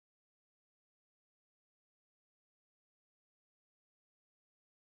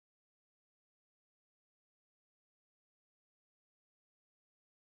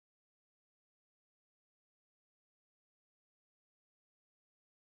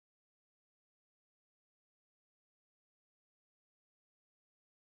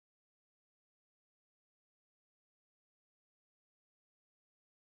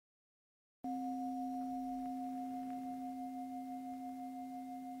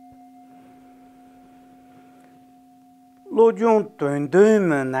Lojong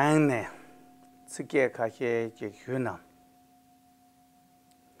Dudjom nangne tsike kahe je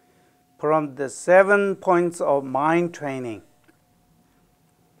from the 7 points of mind training.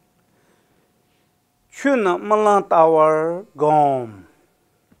 Chuna malant our gom.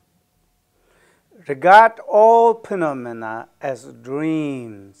 Regard all phenomena as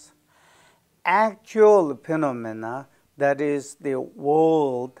dreams. Actual phenomena, that is the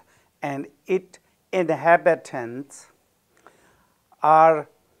world and its inhabitants, are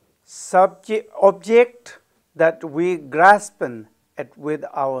object that we grasp at with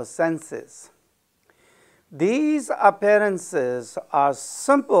our senses. These appearances are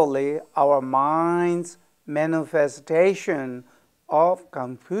simply our mind's manifestation of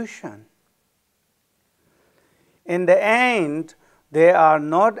confusion. In the end, they are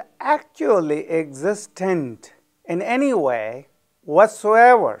not actually existent in any way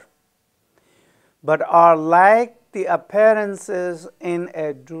whatsoever, but are like the appearances in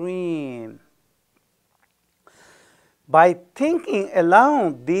a dream. By thinking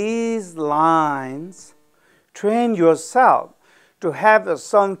along these lines, train yourself to have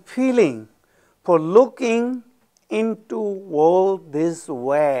some feeling for looking into world this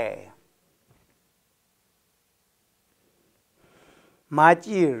way.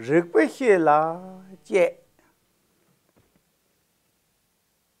 Maji rikpeshila je.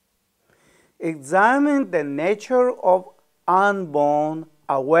 Examine the nature of unborn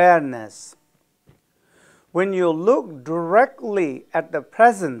awareness. When you look directly at the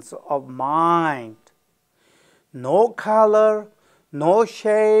presence of mind, no color, no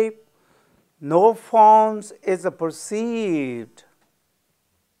shape, no forms is perceived.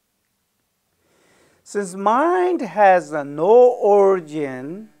 Since mind has no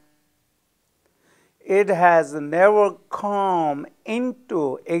origin, it has never come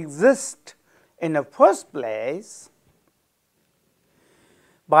into existence in the first place.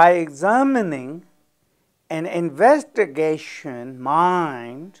 By examining an investigation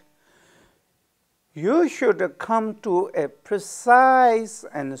mind, you should come to a precise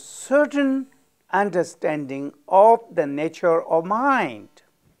and certain understanding of the nature of mind.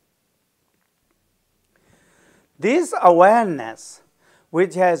 This awareness,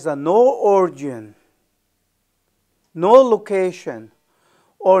 which has no origin, no location,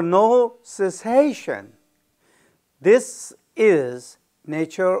 or no cessation, this is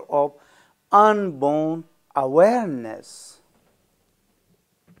nature of unborn awareness.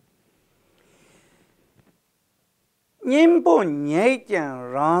 Khenpo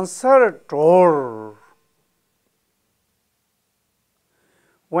nyekyan ransar tor.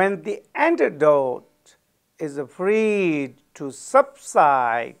 When the antidote is free to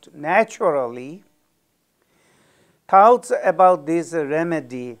subside naturally, thoughts about this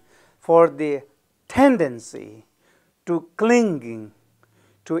remedy for the tendency to clinging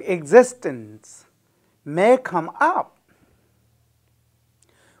to existence may come up.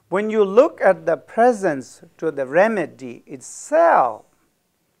 When you look at the presence to the remedy itself,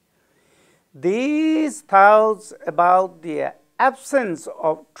 these thoughts about the absence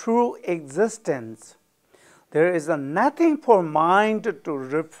of true existence, there is nothing for mind to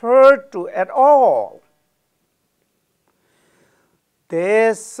refer to at all.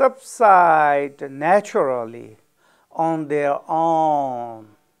 They subside naturally on their own.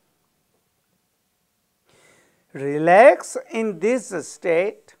 Relax in this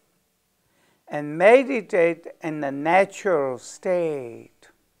state and meditate in the natural state.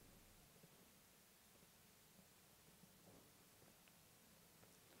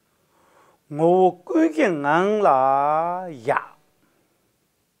 Ngô quy kiến ngang la ya.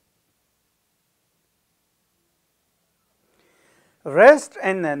 Rest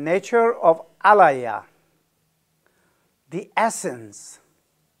in the nature of alaya, the essence.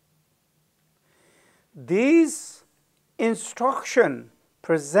 This instruction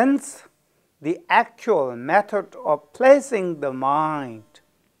presents the actual method of placing the mind.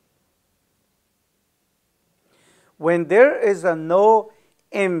 When there is no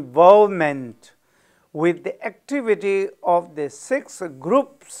involvement with the activity of the 6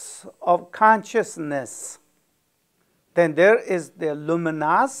 groups of consciousness, then there is the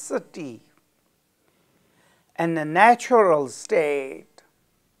luminosity and the natural state,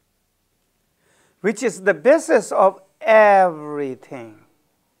 which is the basis of everything.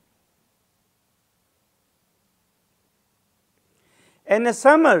 In a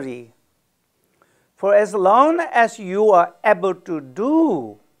summary, for as long as you are able to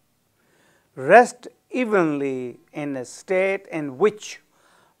do, rest evenly in a state in which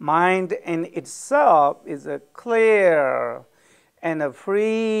mind in itself is clear and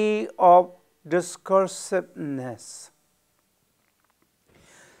free of discursiveness.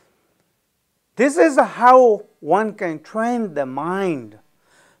 This is how one can train the mind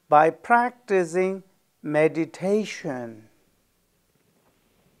by practicing meditation.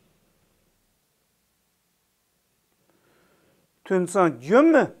 Tunsang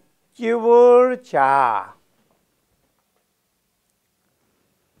jum jiwur cha.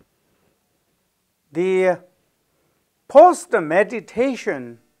 The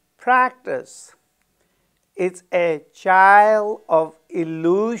post-meditation practice is a child of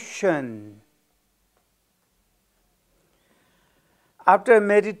illusion. After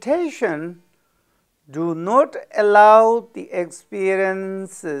meditation, do not allow the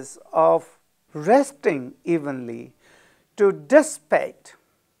experiences of resting evenly to dissipate,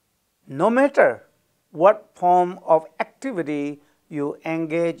 no matter what form of activity you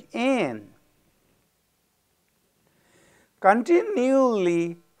engage in.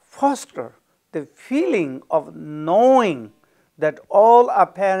 Continually foster the feeling of knowing that all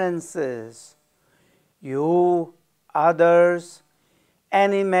appearances, you, others,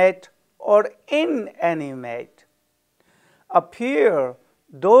 animate or inanimate, appear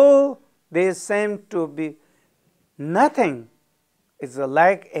though they seem to be nothing, is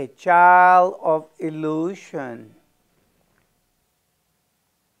like a child of illusion.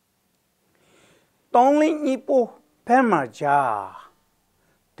 Tongli nipu permaja,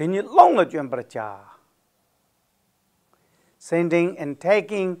 dini longa jumbraja. Sending and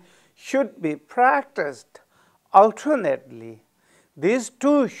taking should be practiced alternately. These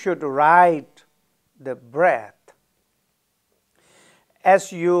two should ride the breath.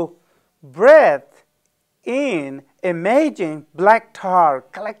 As you breathe in, imagine black tar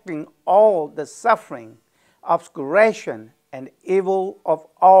collecting all the suffering, obscuration, and evil of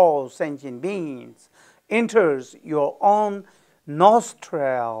all sentient beings enters your own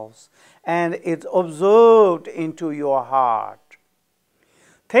nostrils and is absorbed into your heart.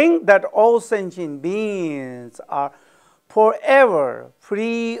 Think that all sentient beings are forever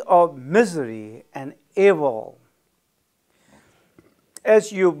free of misery and evil.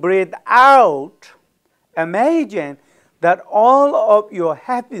 As you breathe out, imagine that all of your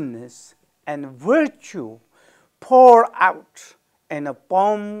happiness and virtue pour out in a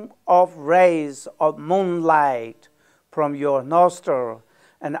form of rays of moonlight from your nostril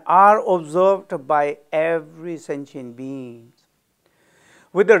and are observed by every sentient being.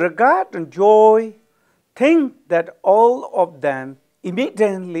 With regard to joy, think that all of them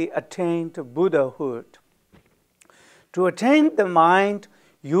immediately attain to Buddhahood. To attain the mind,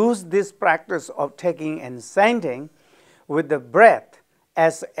 use this practice of taking and sending with the breath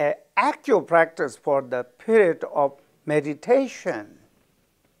as an actual practice for the period of meditation.